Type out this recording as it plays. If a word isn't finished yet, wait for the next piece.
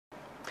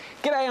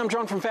G'day, I'm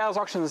John from Fowles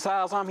Auctions and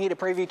Sales. I'm here to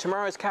preview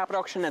tomorrow's carpet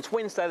auction. It's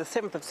Wednesday the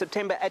 7th of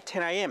September at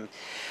 10 AM.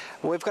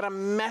 We've got a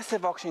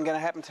massive auction going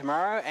to happen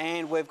tomorrow,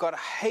 and we've got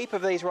a heap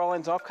of these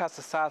roll-ins offcuts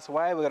to start us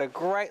away. We've got a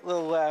great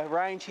little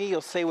range here.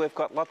 You'll see we've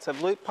got lots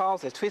of loop piles,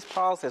 there's twist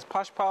piles, there's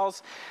plush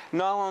piles,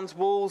 nylons,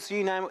 wools,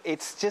 you name it.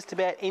 It's just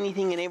about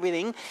anything and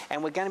everything,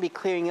 and we're going to be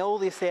clearing all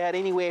this out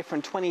anywhere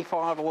from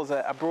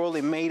 $25 a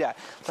broiler metre.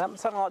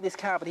 Something like this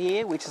carpet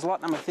here, which is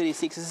lot number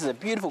 36. This is a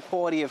beautiful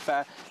quality of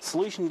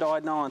solution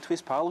dyed nylon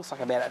twist pile. Looks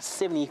like about a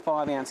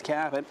 75-ounce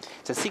carpet.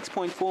 It's a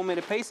 6.4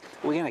 metre piece.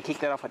 We're going to kick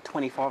that off at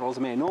 $25 a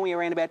metre. Normally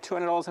around about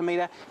 $200 a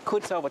metre.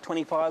 Could sell for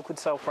 25, could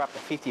sell for up to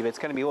 50, but it's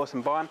going to be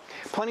awesome buying.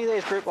 Plenty of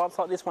these group lots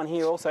like this one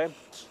here also.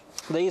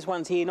 These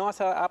ones here,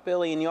 nice up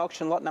early in the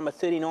auction, lot number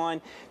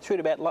 39 through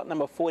to about lot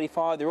number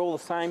 45. They're all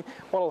the same.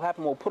 What will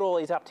happen, we'll put all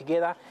these up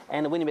together,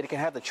 and the winning bidder can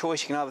have the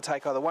choice. You can either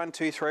take either 1,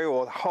 2, 3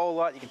 or the whole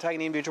lot. You can take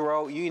an individual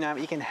roll, you name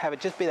it. You can have it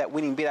just be that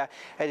winning bidder.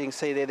 As you can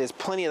see there, there's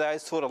plenty of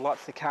those sort of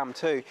lots to come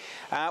too.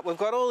 We've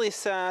got all this,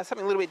 something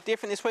a little bit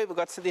different this week. We've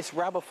got this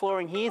rubber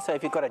flooring here, so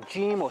if you've got a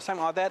gym or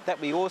something like that,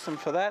 that'd be awesome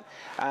for that.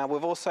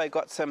 We've also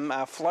got some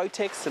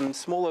Flotex, some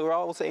smaller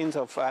rolls, ends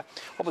of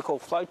what we call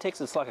Flotex.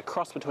 It's like a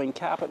cross between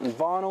carpet and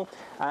vinyl,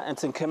 and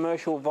some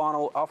commercial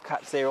vinyl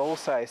offcuts there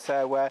also.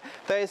 So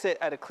those that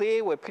are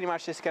clear, we're pretty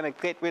much just going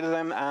to get rid of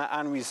them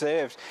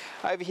unreserved.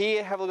 Over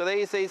here, have a look at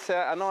these. These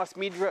are nice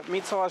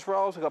mid-sized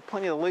rolls. We've got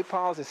plenty of loop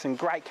piles. There's some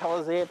great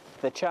colours there.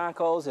 The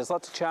charcoals, there's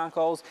lots of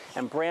charcoals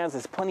and browns.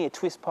 There's plenty of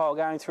twist pile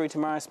going through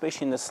tomorrow,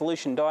 especially in the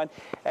solution dyed.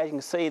 As you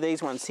can see,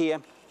 these ones here,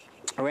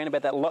 around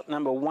about that lot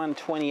number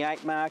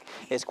 128 mark.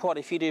 There's quite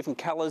a few different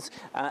colours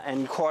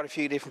and quite a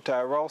few different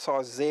roll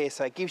sizes there,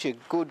 so it gives you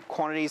good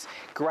quantities,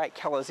 great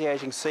colours there.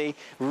 As you can see,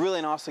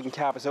 really nice looking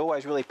carpets. They're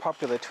always really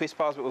popular, twist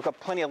piles, but we've got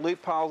plenty of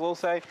loop piles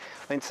also.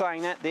 In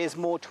saying that, there's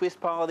more twist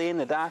pile there in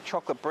the dark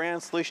chocolate brown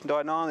solution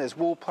dyed nylon. There's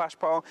wool plush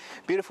pile,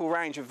 beautiful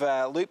range of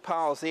loop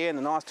piles there in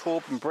the nice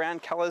taupe and brown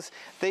colours.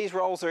 These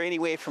rolls are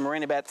anywhere from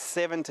around about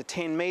 7 to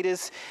 10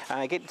 metres.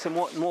 Get some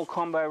more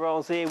combo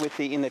rolls there with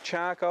in the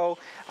charcoal,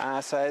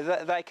 so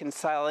they can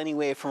sell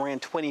anywhere from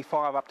around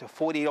 $25 up to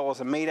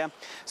 $40 a metre.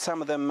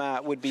 Some of them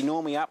would be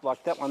normally up,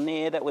 like that one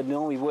there, that would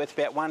normally be worth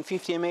about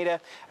 $150 a metre.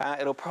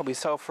 It'll probably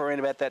sell for around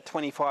about that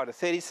 25 to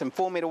 30. Some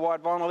 4 metre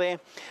wide vinyl there.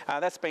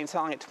 That's been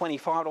selling at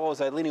 $25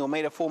 a linear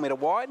metre, 4 metre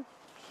wide.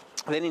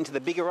 Then into the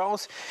bigger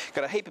rolls.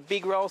 Got a heap of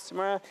big rolls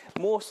tomorrow.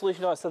 More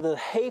solution dyed. So there's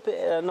a heap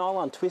of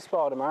nylon twist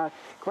pile tomorrow.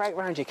 Great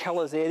range of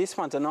colours there. This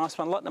one's a nice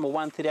one. Lot number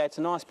 138. It's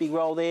a nice big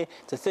roll there.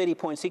 It's a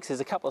 30.6.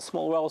 There's a couple of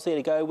small rolls there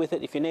to go with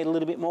it if you need a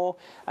little bit more.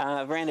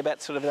 Around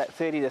about sort of that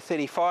 30 to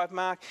 35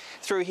 mark.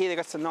 Through here they've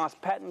got some nice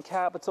pattern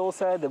carpets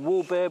also. The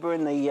wool Berber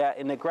in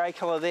the grey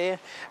colour there.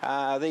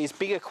 These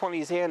bigger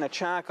quantities there in the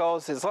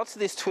charcoals. There's lots of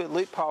this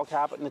loop pile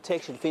carpet in the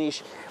textured finish,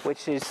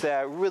 which is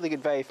really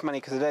good value for money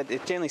because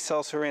it generally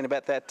sells for around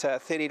about that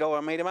 $30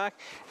 a metre mark.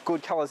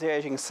 Good colours there,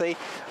 as you can see.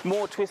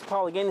 More twist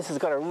pile again. This has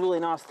got a really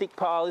nice thick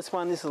pile. This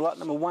is lot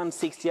number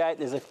 168.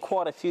 There's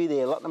quite a few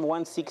there. Lot number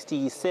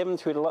 167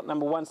 through to lot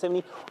number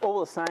 170.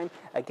 All the same.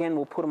 Again,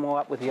 we'll put them all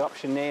up with the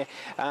option there.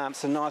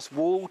 Some nice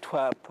wool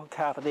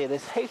carpet there.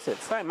 There's heaps of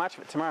it. So much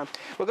of it tomorrow.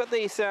 We've got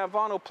these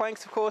vinyl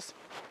planks, of course.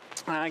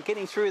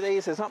 Getting through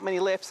these, there's not many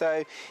left, so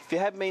if you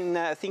have been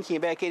thinking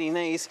about getting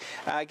these,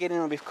 get in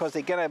them because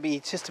they're going to be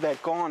just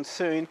about gone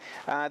soon.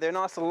 They're a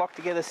nice little locked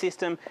together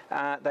system.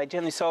 They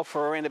generally sell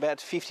for around about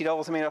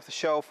 $50 a metre off the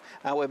shelf.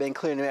 We've been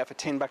clearing them out for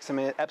 $10 a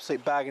metre,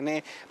 absolute bargain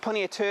there.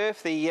 Plenty of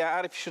turf, the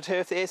artificial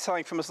turf there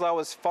selling from as low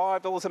as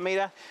 $5 a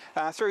metre.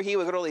 Through here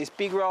we've got all these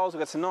big rolls,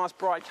 we've got some nice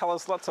bright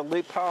colours, lots of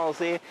loop piles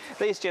there.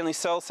 These generally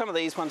sell, some of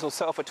these ones will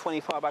sell for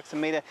 $25 a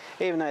metre,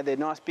 even though they're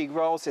nice big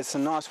rolls. There's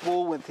some nice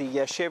wool with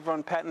the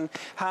chevron pattern.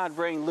 Hard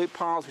wearing loop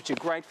piles, which are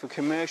great for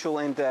commercial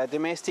and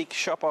domestic,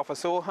 shop,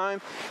 office or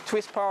home.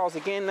 Twist piles,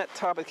 again, that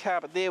type of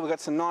carpet there. We've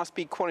got some nice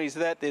big quantities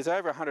of that. There's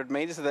over 100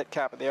 metres of that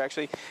carpet there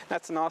actually.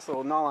 That's a nice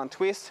little nylon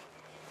twist.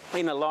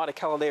 In a lighter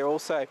colour there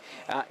also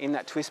in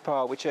that twist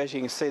pile, which as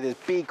you can see there's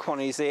big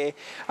quantities there.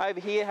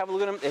 Over here, have a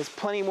look at them, there's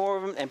plenty more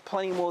of them and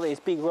plenty more of these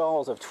big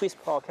rolls of twist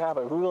pile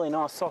carpet. Really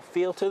nice soft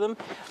feel to them,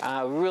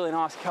 really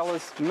nice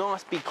colours,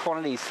 nice big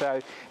quantities, so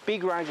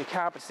big range of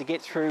carpets to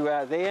get through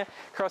there.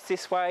 Across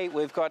this way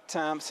we've got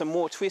some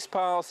more twist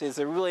piles. There's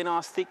a really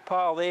nice thick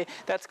pile there,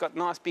 that's got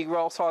nice big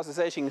roll sizes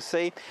as you can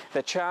see.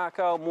 The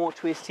charcoal, more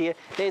twist here,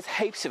 there's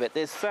heaps of it,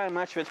 there's so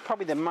much of it. It's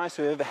probably the most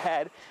we've ever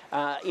had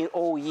in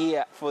all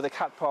year for the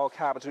cut pile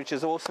carpets, which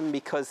is awesome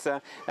because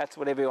that's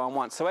what everyone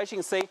wants. So as you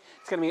can see,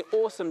 it's going to be an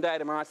awesome day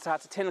tomorrow. It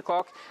starts at 10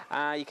 o'clock.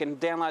 You can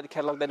download the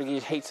catalogue. That'll give you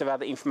heaps of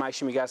other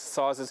information in regards to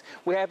sizes.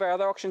 We have our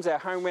other auctions, our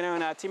home reno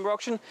and our timber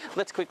auction.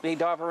 Let's quickly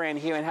dive around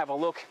here and have a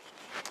look.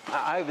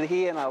 over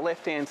here on our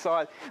left hand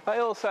side. They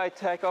also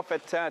take off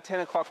at 10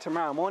 o'clock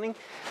tomorrow morning.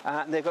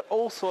 They've got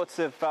all sorts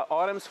of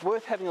items.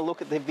 Worth having a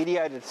look at their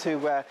video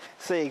to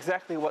see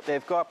exactly what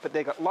they've got, but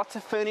they've got lots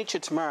of furniture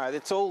tomorrow.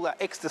 It's all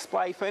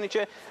ex-display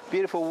furniture,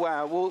 beautiful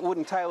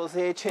wooden tables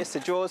there, chest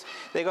of drawers.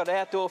 They've got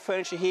outdoor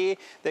furniture here.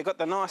 They've got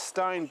the nice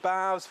stone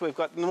baths. We've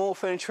got more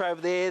furniture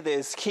over there.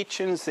 There's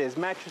kitchens, there's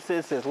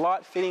mattresses, there's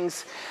light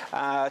fittings,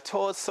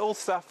 toilets, all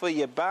stuff for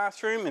your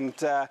bathroom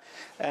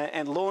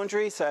and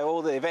laundry. So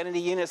all the vanity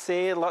units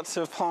there, lots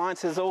of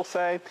appliances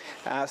also,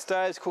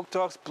 stoves,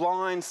 cooktops,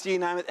 blinds, you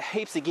name it,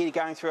 heaps of gear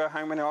going through our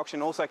home renter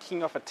auction, also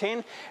kicking off at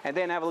 10. And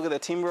then have a look at the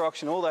timber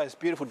auction, all those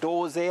beautiful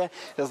doors there.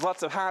 There's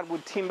lots of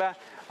hardwood timber,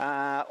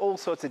 all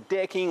sorts of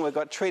decking. We've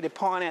got treated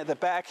pine out the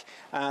back.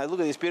 Look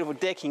at this beautiful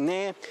decking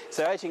there.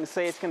 So as you can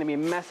see, it's going to be a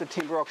massive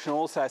timber auction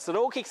also. So it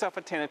all kicks off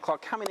at 10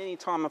 o'clock. Come in any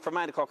time from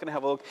 8 o'clock and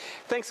have a look.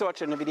 Thanks for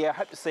watching the video.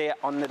 Hope to see you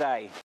on the day.